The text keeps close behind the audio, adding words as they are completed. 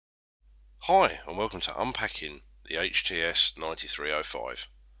Hi and welcome to unpacking the HT-S9305.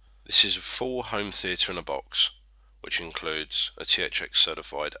 This is a full home theatre in a box, which includes a THX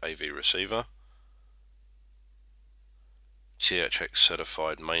certified AV receiver, THX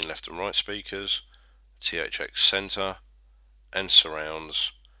certified main left and right speakers, THX centre and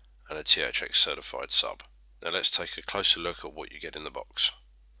surrounds, and a THX certified sub. Now let's take a closer look at what you get in the box.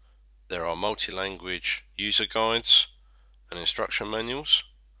 There are multi-language user guides and instruction manuals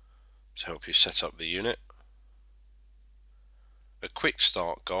to help you set up the unit, a quick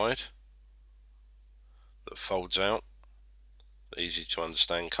start guide that folds out, easy to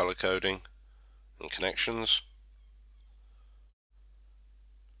understand color coding and connections,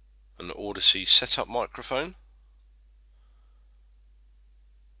 an Odyssey setup microphone,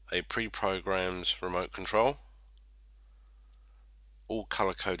 a pre-programmed remote control, all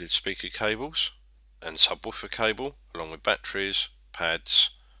color coded speaker cables and subwoofer cable along with batteries,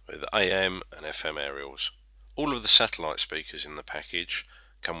 pads with AM and FM aerials. All of the satellite speakers in the package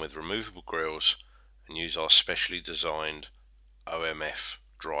come with removable grills and use our specially designed OMF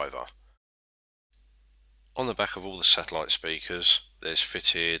driver. On the back of all the satellite speakers there's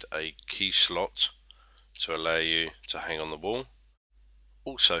fitted a key slot to allow you to hang on the wall.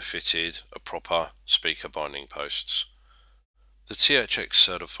 Also fitted a proper speaker binding posts. The THX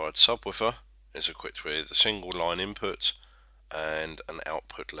certified subwoofer is equipped with a single line input and an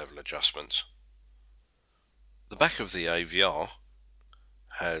output level adjustment. The back of the AVR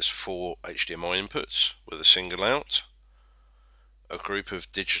has 4 HDMI inputs with a single out, a group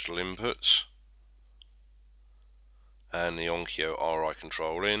of digital inputs and the ONKYO RI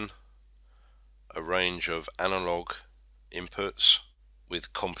control in, a range of analog inputs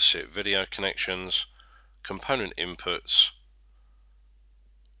with composite video connections, component inputs,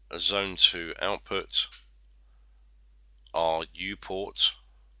 a zone 2 output, our U port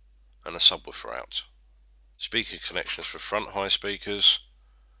and a subwoofer out. Speaker connections for front high speakers,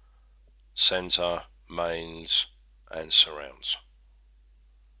 centre, mains and surrounds.